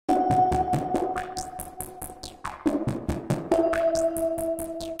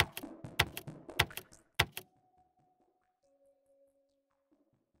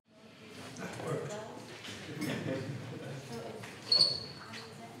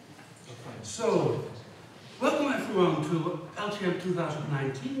So, welcome everyone to LGM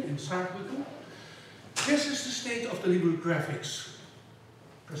 2019 in Saarbrücken. This is the state of the Libre graphics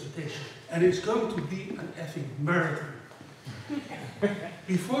presentation, and it's going to be an effing marathon.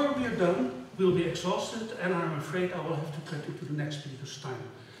 Before we are done, we'll be exhausted, and I'm afraid I will have to cut it to the next speaker's time.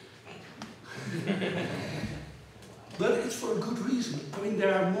 But it's for a good reason. I mean,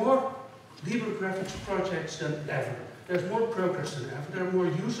 there are more Libre graphics projects than ever. There's more progress than ever, there are more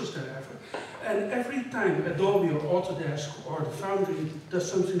users than ever. And every time Adobe or Autodesk or the Foundry does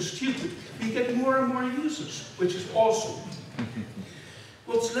something stupid, we get more and more users, which is awesome.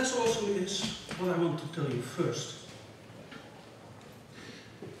 What's less awesome is what I want to tell you first.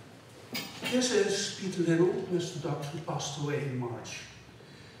 This is Peter Linnell, Mr. Doctor, who passed away in March.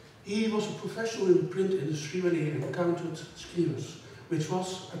 He was a professional in the print industry when he encountered Screamers, which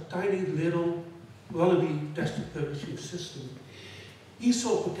was a tiny little wannabe desktop publishing system. He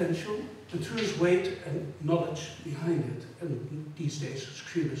saw potential and threw his weight and knowledge behind it, and these days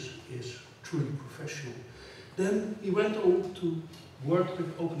Screamers is truly professional. Then he went on to work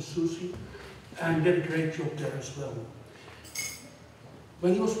with OpenSUSE and did a great job there as well.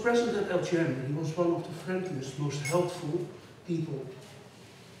 When he was present at LGM, he was one of the friendliest, most helpful people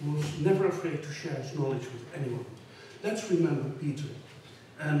who was never afraid to share his knowledge with anyone. Let's remember Peter.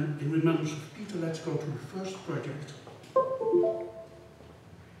 And in remembrance of Peter, let's go to the first project.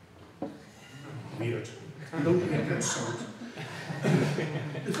 Weird. Don't make that sound.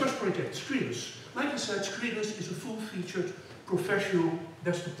 The first project, Screamers. Like I said, Screamers is a full-featured professional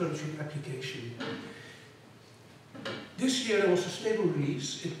desktop publishing application. This year there was a stable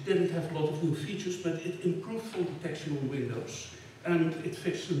release. It didn't have a lot of new features, but it improved fall detection on Windows. And it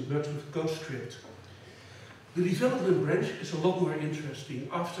fixed some bugs with GhostScript. The development branch is a lot more interesting.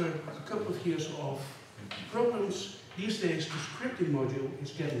 After a couple of years of problems, these days the scripting module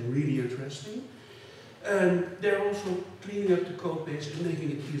is getting really interesting. And they're also cleaning up the code base and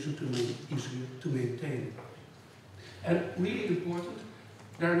making it easier to maintain. And really important,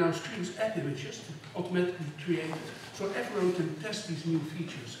 there are now Screamers app images automatically created, so everyone can test these new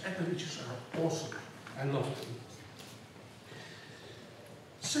features. App images are awesome. I love them.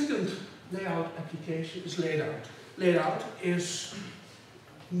 Second layout application is Layout. Layout is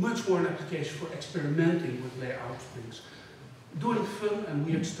much more an application for experimenting with layout things. Doing fun and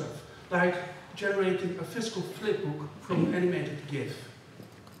weird stuff, like generating a physical flipbook from an animated GIF.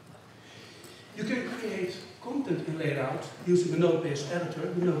 You can create content in Layout using a node-based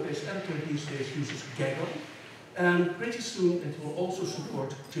editor. The node-based editor these days uses Gaggle, and pretty soon it will also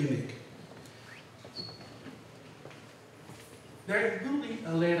support Gimmick. There will be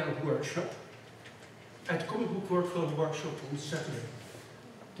a layout workshop at Comic Book Workflow workshop on Saturday,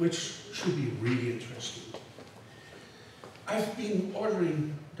 which should be really interesting. I've been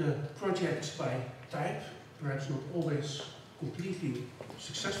ordering the projects by type, perhaps not always completely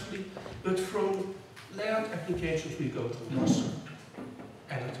successfully, but from layout applications we go to custom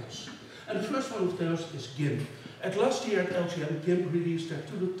editors. And the first one of those is GIMP. At last year at LGM, GIMP released their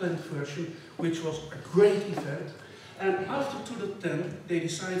 2.10 version, which was a great event. And after 2.10, they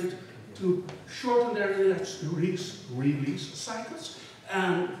decided to shorten their release cycles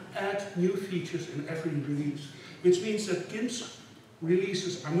and add new features in every release, which means that GIMP's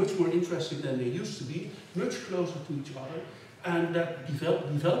releases are much more interesting than they used to be, much closer to each other, and that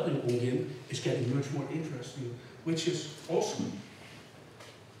developing on GIMP is getting much more interesting, which is awesome.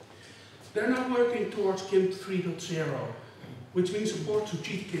 They're now working towards GIMP 3.0, which means a port to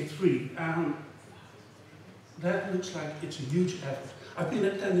GTK 3. And that looks like it's a huge effort. I've been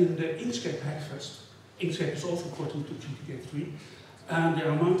attending the Inkscape Hackfest. Inkscape is also porting to GTK 3, and the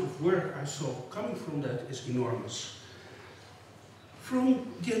amount of work I saw coming from that is enormous. From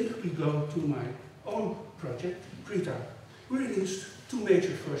GIMP we go to my own project, Krita. We released 2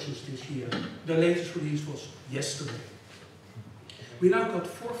 major versions this year. The latest release was yesterday. We now got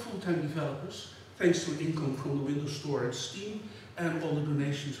 4 full-time developers, thanks to income from the Windows Store and Steam, and all the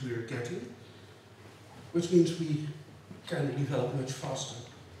donations we are getting, which means we can develop much faster.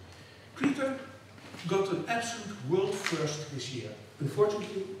 Krita got an absolute world first this year.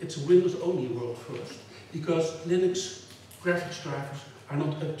 Unfortunately, it's a Windows-only world first, because Linux graphics drivers are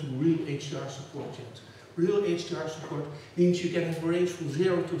not up to real HDR support yet. Real HDR support means you can have a range from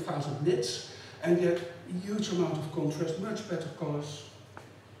 0 to 1000 nits and get a huge amount of contrast, much better colors.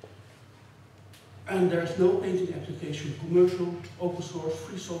 And there's no painting application, commercial, open source,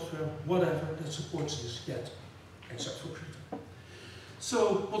 free software, whatever, that supports this yet, except for Krita.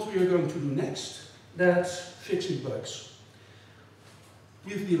 So what we are going to do next, that's fixing bugs.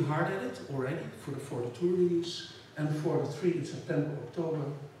 We've been hard at it already for the 4.2 release. and for the 3 in September, October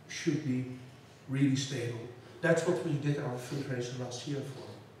should be really stable. That's what we did our fundraiser last year for.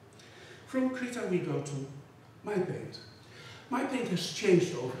 From Krita we go to MyPaint. MyPaint has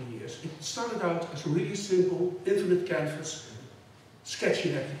changed over the years. It started out as a really simple, infinite canvas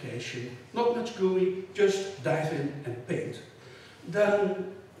sketching application. Not much GUI, just dive in and paint.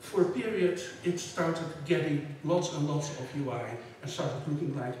 Then, for a period, it started getting lots and lots of UI and started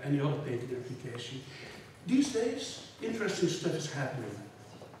looking like any other painting application. These days, interesting stuff is happening.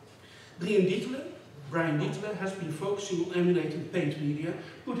 Brian Dietler has been focusing on emulating paint media,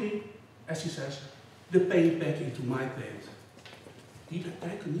 putting, as he says, the paint back into MyPaint. Die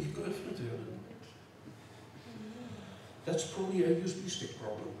daarbij kan niet geëffend worden. That's probably a USB stick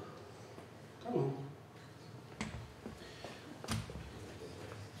problem. Come on.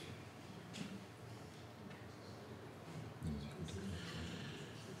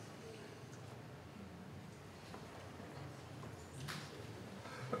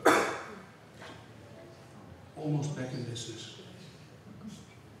 Almost back in business.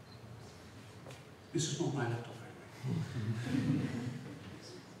 This is not my laptop anyway.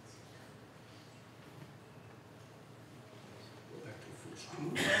 Back to full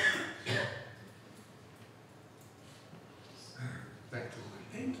screen. Back to my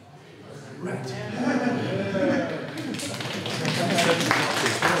paint. Right.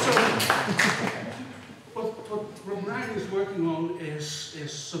 So, what Brian is working on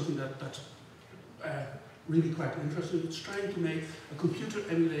is something that's really quite interesting. It's trying to make a computer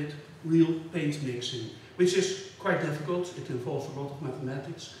emulate real paint mixing, which is quite difficult. It involves a lot of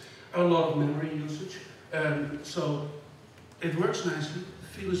mathematics, a lot of memory usage. So it works nicely, the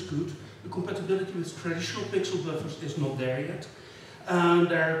feel is good. The compatibility with traditional pixel buffers is not there yet. And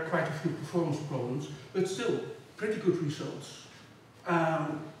there are quite a few performance problems, but still pretty good results. I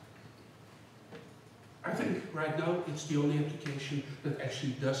think right now it's the only application that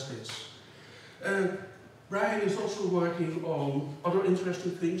actually does this. Brian is also working on other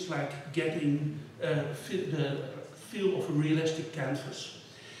interesting things like getting the feel of a realistic canvas,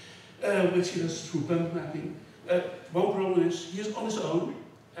 which he does through bump mapping. One problem is he is on his own,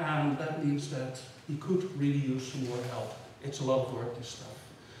 and that means that he could really use some more help. It's a lot of work, this stuff.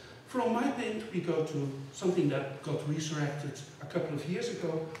 From MyPaint we go to something that got resurrected a couple of years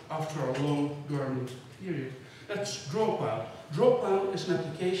ago after a long dormant period. That's DrawPile. DrawPile is an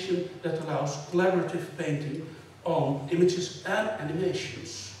application that allows collaborative painting on images and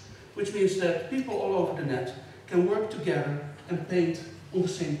animations, which means that people all over the net can work together and paint on the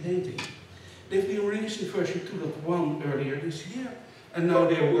same painting. They've been releasing version 2.1 earlier this year, and now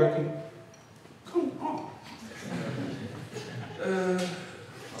they're working. Come on.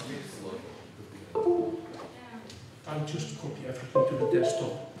 I'll just copy everything to the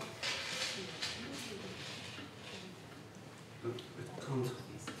desktop.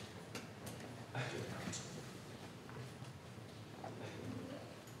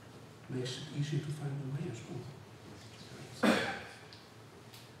 Makes it easier to find the way as well.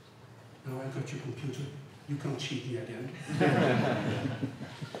 Now I got your computer. You can't cheat me again.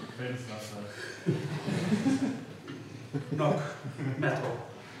 Knock, metal.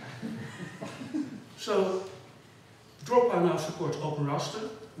 So, DrawPile now supports OpenRaster,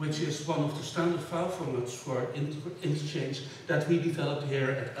 which is one of the standard file formats for interchange that we developed here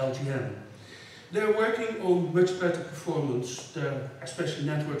at LGM. They're working on much better performance, especially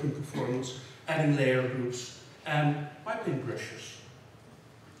networking performance, adding layer groups, and MyPaint brushes.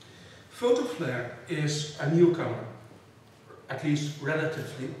 PhotoFlare is a newcomer, at least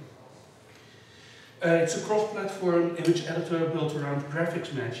relatively. It's a cross-platform image editor built around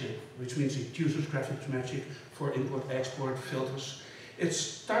graphics magic, which means it uses graphics magic for import-export filters. It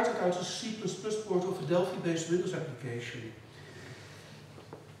started out as a C++ port of a Delphi-based Windows application.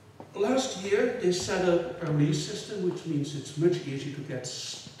 Last year, they set up a release system, which means it's much easier to get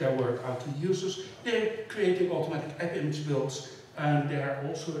their work out to users. They're creating automatic app image builds, and they're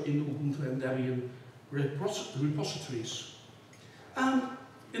also in Ubuntu and Debian repositories. And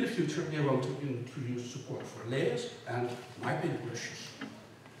in the future, they want to introduce support for layers and MyPaint brushes.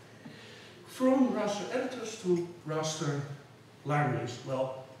 From raster editors to raster libraries.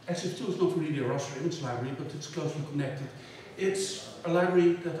 Well, XF2 is not really a raster image library, but it's closely connected. It's a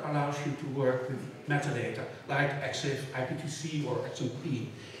library that allows you to work with metadata, like EXIF, IPTC, or XMP.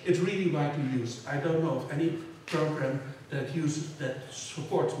 It's really widely used. I don't know of any program that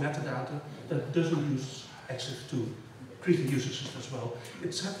supports metadata that doesn't use EXIF2. Krita uses it as well.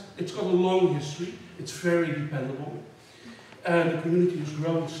 It's got a long history. It's very dependable. And the community is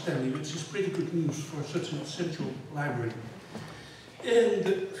growing steadily, which is pretty good news for such an essential library. In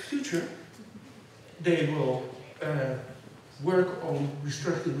the future, they will work on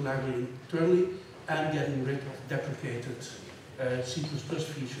restructuring the library internally and getting rid of deprecated C++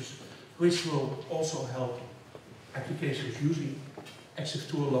 features, which will also help applications using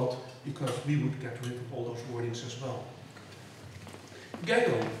EXIF2 a lot, because we would get rid of all those warnings as well.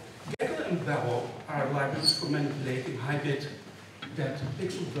 Gaggle. Gaggle and Babel are libraries for manipulating high-bit data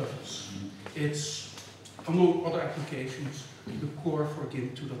pixel buffers. It's, among other applications, the core for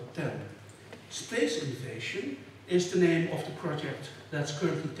GIMP 2.10. Space Invasion is the name of the project that's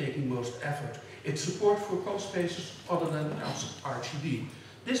currently taking most effort. It's support for code spaces other than RGB.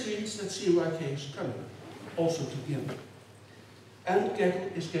 This means that CMYK is coming, also to GIMP. And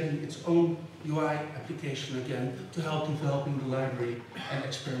Gaggle is getting its own UI application again to help developing the library and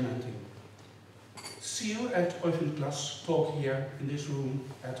experimenting. See you at Oyvind Glas talk here in this room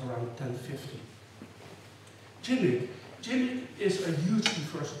at around 10:50. Gimmick. Gimmick is a hugely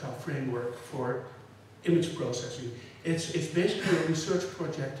versatile framework for image processing. It's basically a research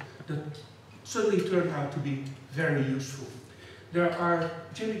project that suddenly turned out to be very useful. There are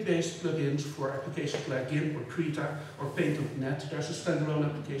Gimmick-based plugins for applications like GIMP or Krita or Paint.net. There's a standalone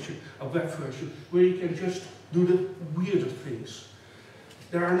application, a web version, where you can just do the weirder things.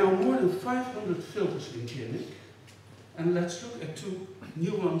 There are now more than 500 filters in Gimmick, and let's look at two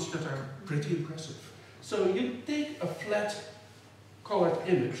new ones that are pretty impressive. So you take a flat colored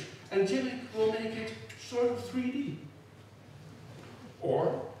image, and Gimmick will make it sort of 3D.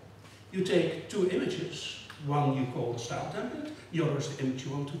 Or you take two images, one you call the style template, the other is the image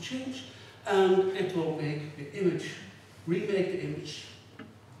you want to change, and it will make the image, remake the image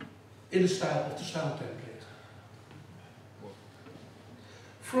in the style of the style template.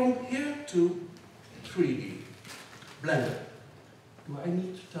 From here to 3D, Blender. Do I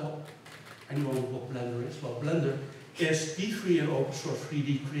need to tell anyone what Blender is? Well, Blender is the free and open source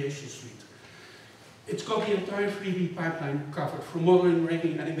 3D creation suite. It's got the entire 3D pipeline covered, from modeling,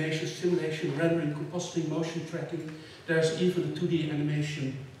 rigging, animation, simulation, rendering, compositing, motion tracking. There's even a 2D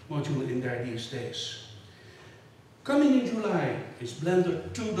animation module in there these days. Coming in July is Blender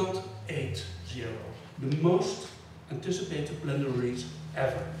 2.80, the most anticipated Blender release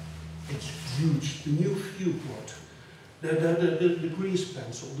ever. It's huge. The new viewport, the grease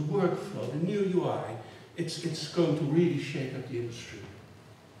pencil, the workflow, the new UI. It's going to really shake up the industry.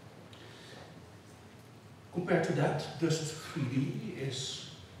 Compared to that, Dust 3D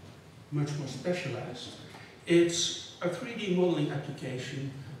is much more specialized. It's a 3D modeling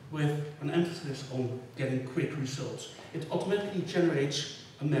application with an emphasis on getting quick results. It automatically generates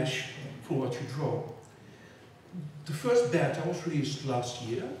a mesh from what you draw. The first beta was released last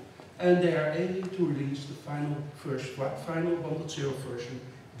year, and they are aiming to release the final 1.0 version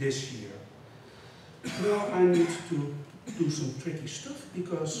this year. Now I need to do some tricky stuff,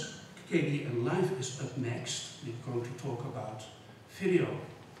 because KDE Live is up next. We're going to talk about video.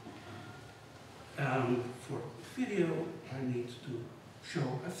 For video, I need to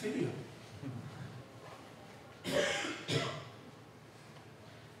show a video.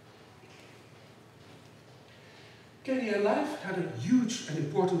 KDE Live had a huge and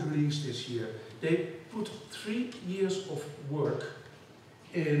important release this year. They put 3 years of work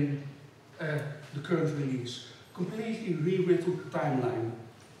in the current release, completely rewritten timeline.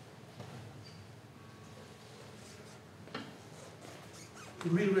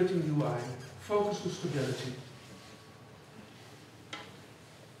 Rewritten UI, focus on stability.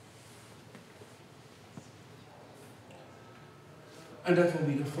 And that will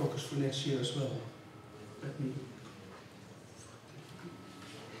be the focus for next year as well. Let me.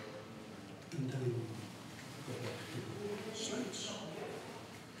 And then go back to slides.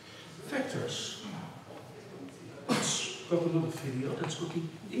 Vectors. Let's got another video. That's got the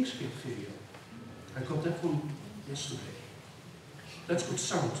Inkscape video. I got that one yesterday. Let's put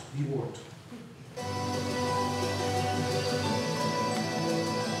sound, the word.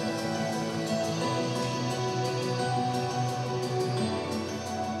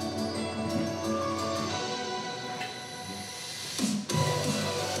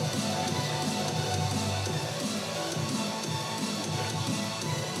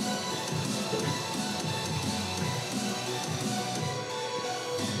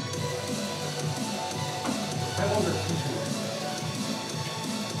 I wonder if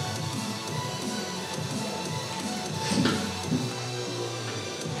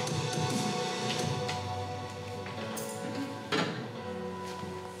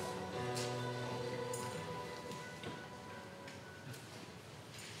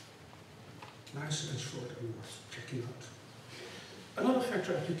nice and short and worth checking out. Another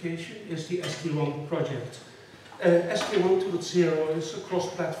vector application is the ST1 project. SK1 2.0 is a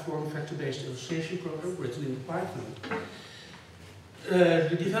cross-platform vector-based illustration program written in Python.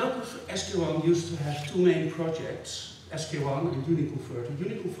 The developers of SK1 used to have two main projects, SK1 and Uniconverter.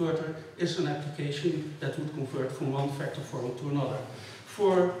 Uniconverter is an application that would convert from one vector format to another.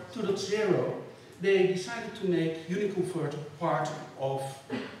 For 2.0, they decided to make Uniconverter part of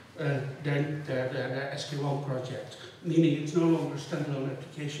their SK1 project, meaning it's no longer a standalone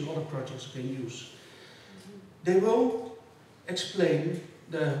application other projects can use. They will explain,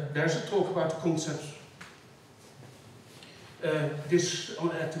 there's a talk about the concepts at this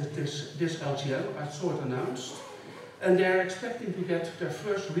LGM, I saw it announced, and they're expecting to get their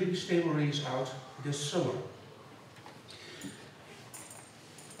first really stable release out this summer.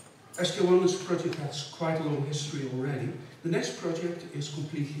 SK1 is a project that has quite a long history already. The next project is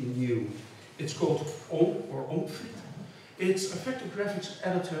completely new. It's called Omfrit. It's a vector graphics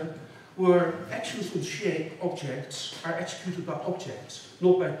editor where actions on shape objects are executed by objects,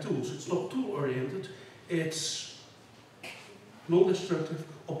 not by tools. It's not tool-oriented, it's non-destructive,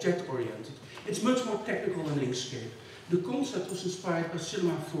 object-oriented. It's much more technical than Inkscape. The concept was inspired by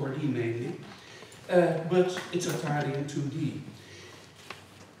Cinema 4D mainly, but it's entirely in 2D.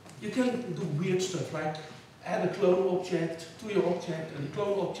 You can do weird stuff like add a clone object to your object and the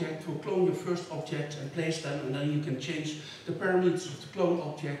clone object will clone your first object and place them, and then you can change the parameters of the clone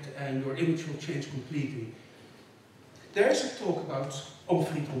object and your image will change completely. There is a talk about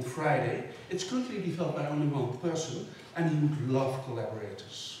Omfrit on Friday. It's currently developed by only one person and he would love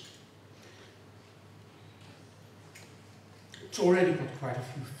collaborators. It's already got quite a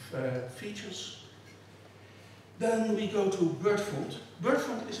few features. Then we go to BirdFont.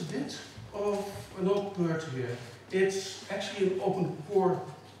 BirdFont is a bit of an old bird here. It's actually an open core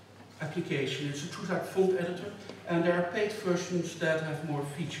application. It's a TrueType font editor, and there are paid versions that have more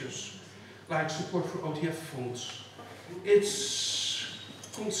features, like support for OTF fonts. It's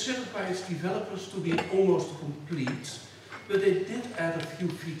considered by its developers to be almost complete, but they did add a few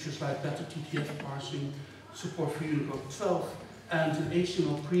features like better TTF parsing, support for Unicode 12, and an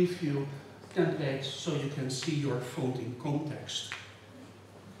HTML preview template so you can see your font in context.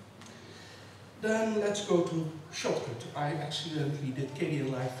 Then let's go to Shotcut. I accidentally did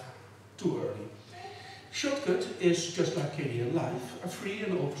KDN Live too early. Shotcut is just like KDN Live, a free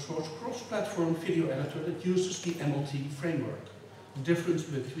and open source cross-platform video editor that uses the MLT framework. The difference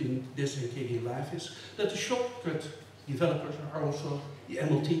between this and KDN Live is that the Shotcut developers are also the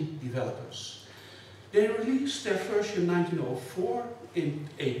MLT developers. They released their version 1904 in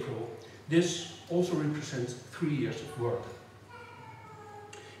April. This also represents 3 years of work.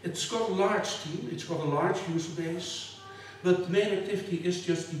 It's got a large team, it's got a large user base, but the main activity is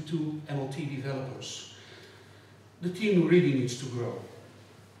just the two MLT developers. The team really needs to grow.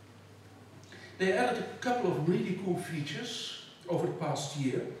 They added a couple of really cool features over the past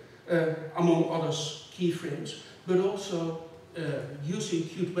year, among others keyframes, but also using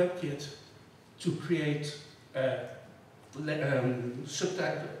Qt WebKit to create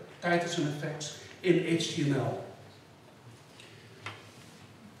subtitles and effects in HTML.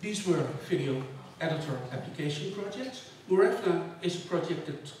 These were video editor application projects. Morefna is a project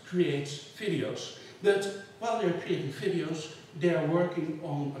that creates videos, but while they're creating videos, they are working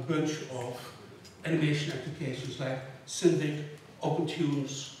on a bunch of animation applications like Syndic,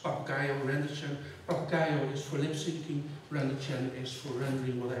 OpenTunes, Papagayo, RenderChain. Papagayo is for lip syncing, RenderChain is for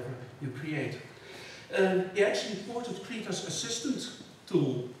rendering whatever you create. They actually imported Krita's assistant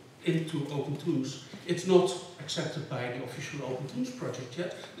tool into OpenTunes. It's not accepted by the official OpenTunes project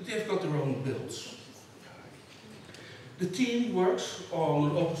yet, but they've got their own builds. The team works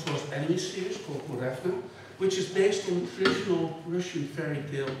on an open source anime series called Morefna, which is based on a traditional Russian fairy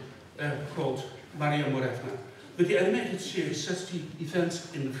tale called Maria Morefna. But the animated series sets the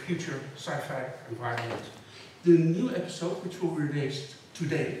events in the future sci-fi environment. The new episode, which will be released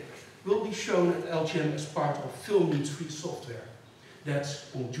today, will be shown at LGM as part of Film Needs Free Software. That's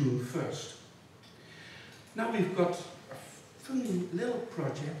on June 1st. Now we've got a funny little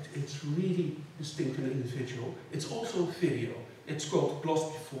project. It's really distinct and individual. It's also video. It's called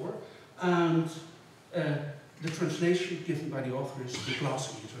Gloss Before, and the translation given by the author is The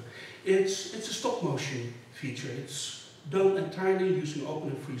Glass Eater. It's a stop motion feature. It's done entirely using open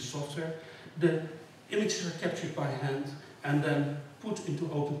and free software. The images are captured by hand and then put into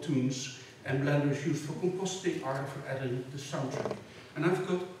OpenTunes, and Blender is used for compositing art, for adding the soundtrack. And I've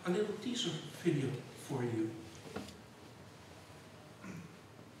got a little teaser video for you.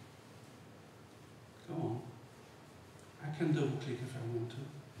 Go on. I can double click if I want to.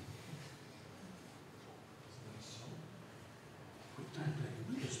 Quick time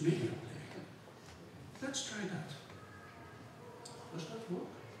play. It's media play. Let's try that.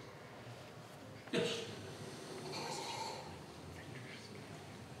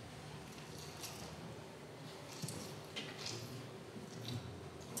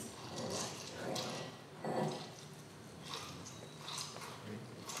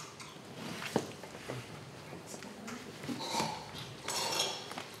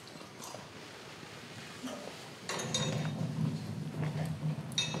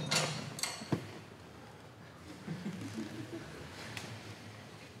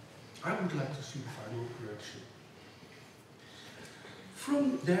 I would like to see the final correction.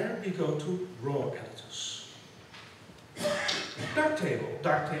 From there we go to raw editors. Darktable.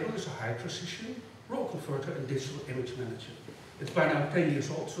 Darktable is a high precision raw converter and digital image manager. It's by now 10 years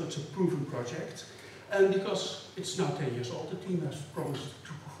old, so it's a proven project. And because it's now 10 years old, the team has promised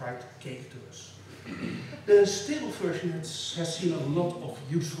to provide cake to us. The stable version has seen a lot of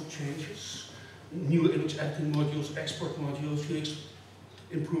useful changes. New image editing modules, export modules, UX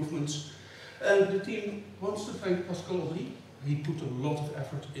improvements. The team wants to thank Pascal Aubry. He put a lot of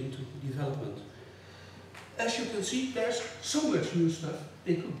effort into development. As you can see, there's so much new stuff,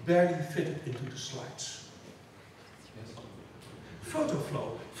 they could barely fit it into the slides.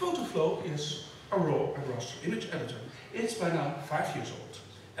 PhotoFlow. PhotoFlow is a raw and raster image editor. It's by now 5 years old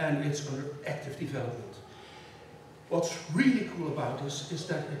and it's under active development. What's really cool about this is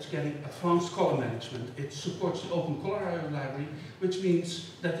that it's getting advanced color management. It supports the open color library, which means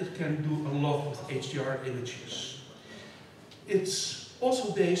that it can do a lot with HDR images. It's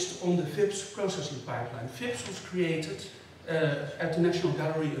also based on the FIPS processing pipeline. FIPS was created at the National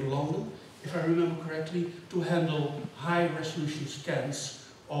Gallery in London, if I remember correctly, to handle high resolution scans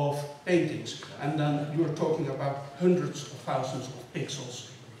of paintings. And then you're talking about hundreds of thousands of pixels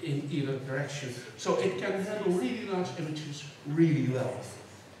in either direction. So it can handle really large images really well.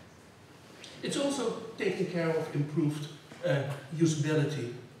 It's also taking care of improved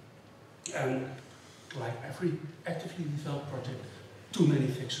usability. And like every actively developed project, too many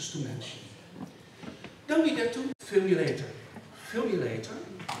fixes to mention. Then we get to Filmulator. Filmulator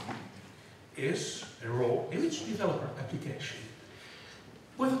is a raw image developer application.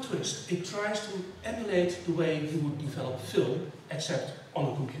 With a twist, it tries to emulate the way you would develop film, except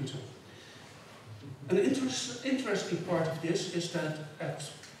on a computer. An interesting part of this is that at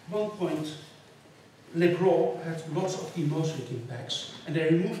one point, Libre had lots of demotion packs, and they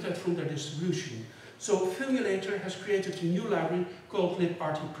removed that from their distribution. So Filmulator has created a new library called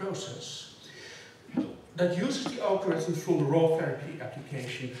LibRT that uses the algorithms from the raw therapy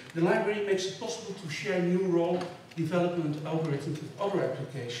application. The library makes it possible to share new raw development algorithms with other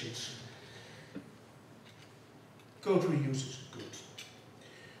applications. Code reuse is good.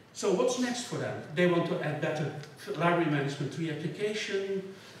 So what's next for them? They want to add better library management to the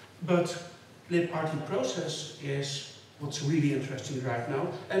application, but LibRT is what's really interesting right now.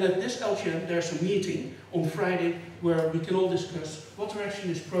 And at this LGM there's a meeting on Friday where we can all discuss what direction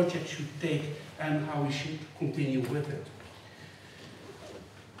this project should take and how we should continue with it.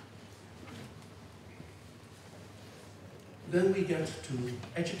 Then we get to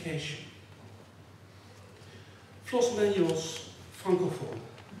education. Floss Manuals Francophone.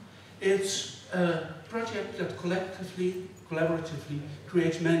 It's a project that collaboratively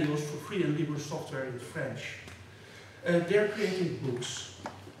creates manuals for free and Libre software in French. They're creating books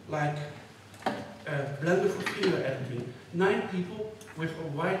like Blender for video editing. 9 people with a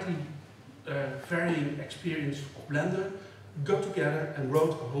widely varying experience of Blender got together and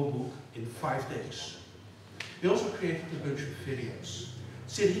wrote a whole book in 5 days. They also created a bunch of videos.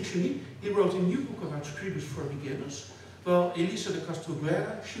 Cédric Cheny, he wrote a new book about Scribus for beginners, while Elisa de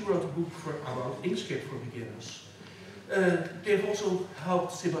Castro-Guerra, she wrote a book about Inkscape for beginners. They've also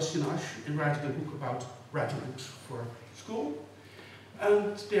helped Sébastien Asch in writing a book about writing books for school.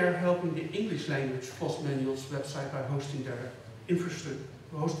 And they're helping the English language Floss Manuals website by hosting them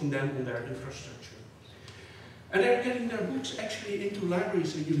on their infrastructure. And they're getting their books actually into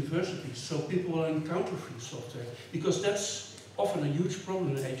libraries and universities, so people will encounter free software, because that's often a huge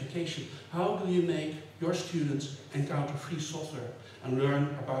problem in education. How do you make your students encounter free software and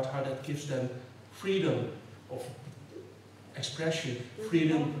learn about how that gives them freedom of expression,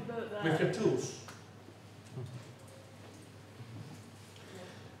 freedom with their tools?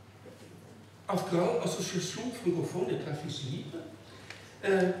 AFGRAL, Association Francophone des Graphistes Libre,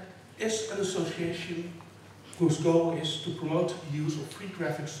 is an association whose goal is to promote the use of free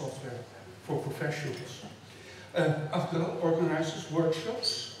graphic software for professionals. AFGRAL organizes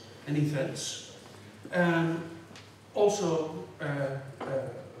workshops and events, also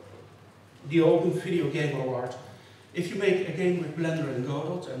the Open Video Game Award. If you make a game with Blender and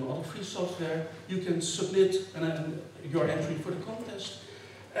Godot and other free software, you can submit your entry for the contest.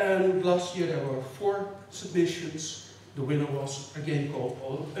 And last year there were 4 submissions. The winner was a game called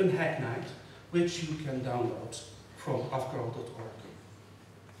Unhack Night, which you can download from afgral.org.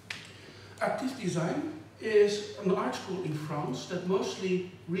 Active Design is an art school in France that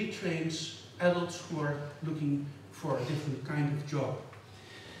mostly retrains adults who are looking for a different kind of job.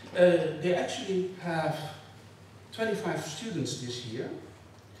 They actually have 25 students this year,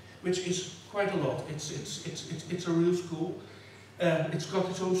 which is quite a lot. It's a real school. It's got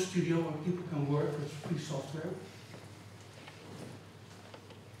its own studio where people can work with free software.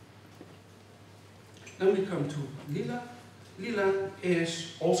 Then we come to Libre. Libre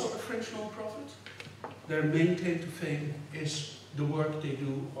is also a French non-profit. Their main claim to fame is the work they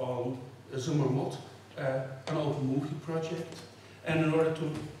do on Zimmermod, an open movie project. And in order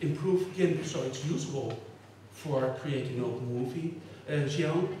to improve GIMP so it's usable for creating an open movie,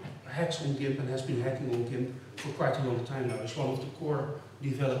 Jean hacks on GIMP and has been hacking on GIMP for quite a long time now. He's one of the core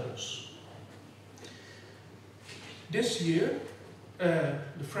developers. This year, the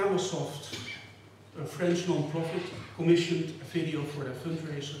Framasoft, a French non-profit, commissioned a video for their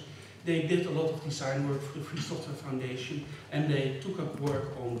fundraiser. They did a lot of design work for the Free Software Foundation and they took up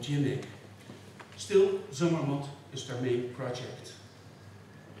work on Gimmick. Still, Zimmermod is their main project.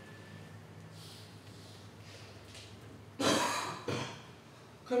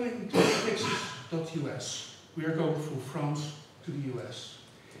 Coming to Pixels.us, we are going from France to the US.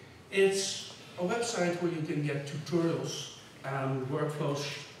 It's a website where you can get tutorials and workflows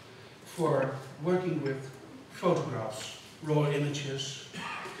for working with photographs, raw images.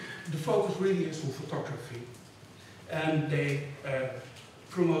 The focus really is on photography, and they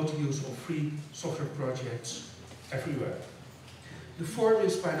promote the use of free software projects everywhere. The forum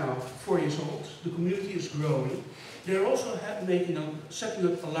is by now 4 years old. The community is growing. They're also setting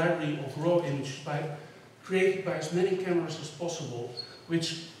up a library of raw images created by as many cameras as possible,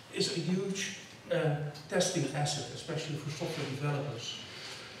 which is a huge testing asset, especially for software developers.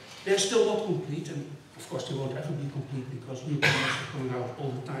 They're still not complete, and of course they won't ever be complete because new cameras are coming out all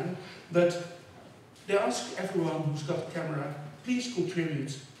the time. But they ask everyone who's got a camera, please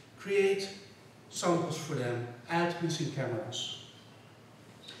contribute, create samples for them, add missing cameras.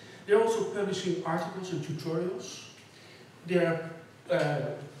 They're also publishing articles and tutorials. They have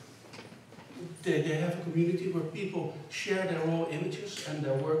a community where people share their raw images and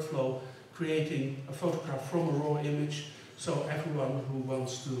their workflow creating a photograph from a raw image, so everyone who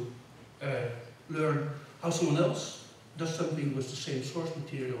wants to learn how someone else does something with the same source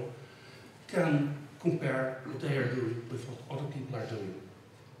material can compare what they are doing with what other people are doing.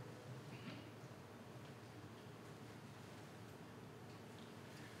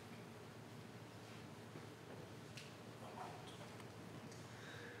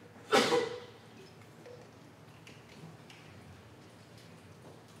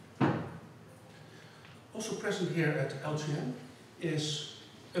 Also present here at LGM is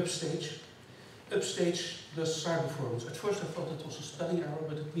Upstage. Upstage does cyber forums. At first I thought it was a spelling error,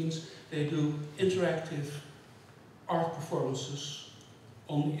 but it means they do interactive art performances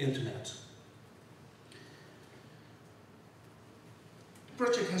on the internet. The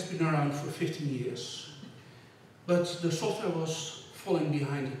project has been around for 15 years, but the software was falling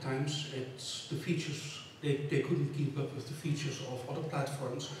behind the times. The features, they couldn't keep up with the features of other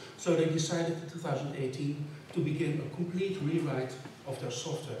platforms, so they decided in 2018 to begin a complete rewrite of their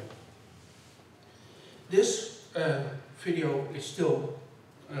software. This video is still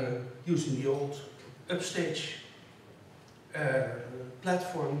using the old Upstage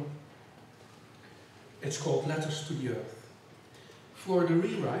platform. It's called Letters to the Earth. For the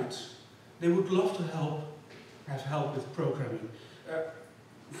rewrite, they would love to have help with programming.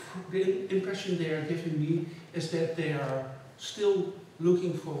 The impression they are giving me is that they are still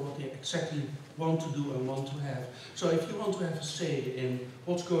looking for what they exactly want to do and want to have. So if you want to have a say in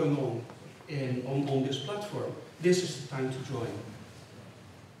what's going on on this platform, this is the time to join.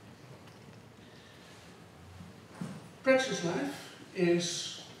 Praxis Live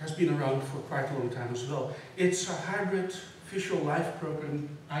has been around for quite a long time as well. It's a hybrid visual live program,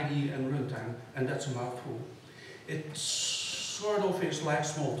 IDE and runtime, and that's a mouthful. It sort of is like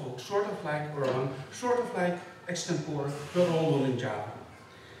Smalltalk, sort of like Erlang, sort of like Extempore, but all done in Java.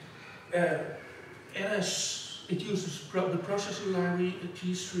 It uses the processing library, a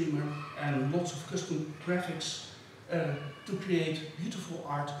GStreamer, and lots of custom graphics to create beautiful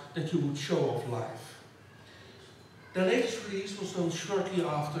art that you would show off live. The latest release was done shortly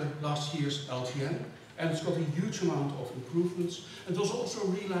after last year's LGM, and it's got a huge amount of improvements. It was also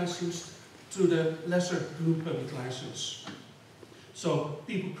relicensed to the lesser GNU public license. So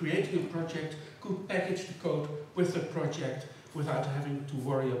people creating a project could package the code with the project without having to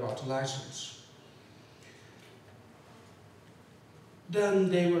worry about the license. Then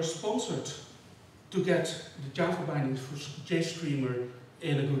they were sponsored to get the Java bindings for JStreamer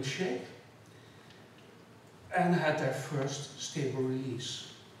in a good shape and had their first stable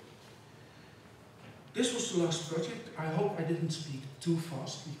release. This was the last project. I hope I didn't speak too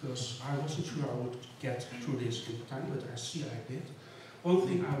fast because I wasn't sure I would get through this in time, but I see I did. One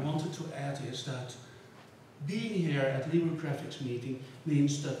thing I wanted to add is that being here at Libre Graphics meeting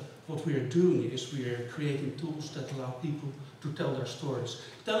means that what we are doing is we are creating tools that allow people to tell their stories.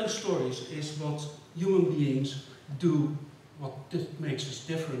 Telling stories is what human beings do, what makes us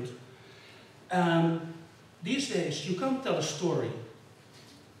different. These days, you can't tell a story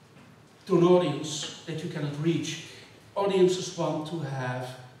to an audience that you cannot reach. Audiences want to have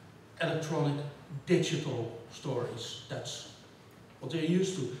electronic, digital stories. That's what they're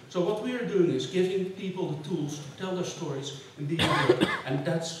used to. So what we are doing is giving people the tools to tell their stories in the world, and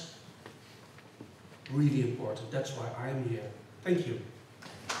that's really important. That's why I'm here. Thank you.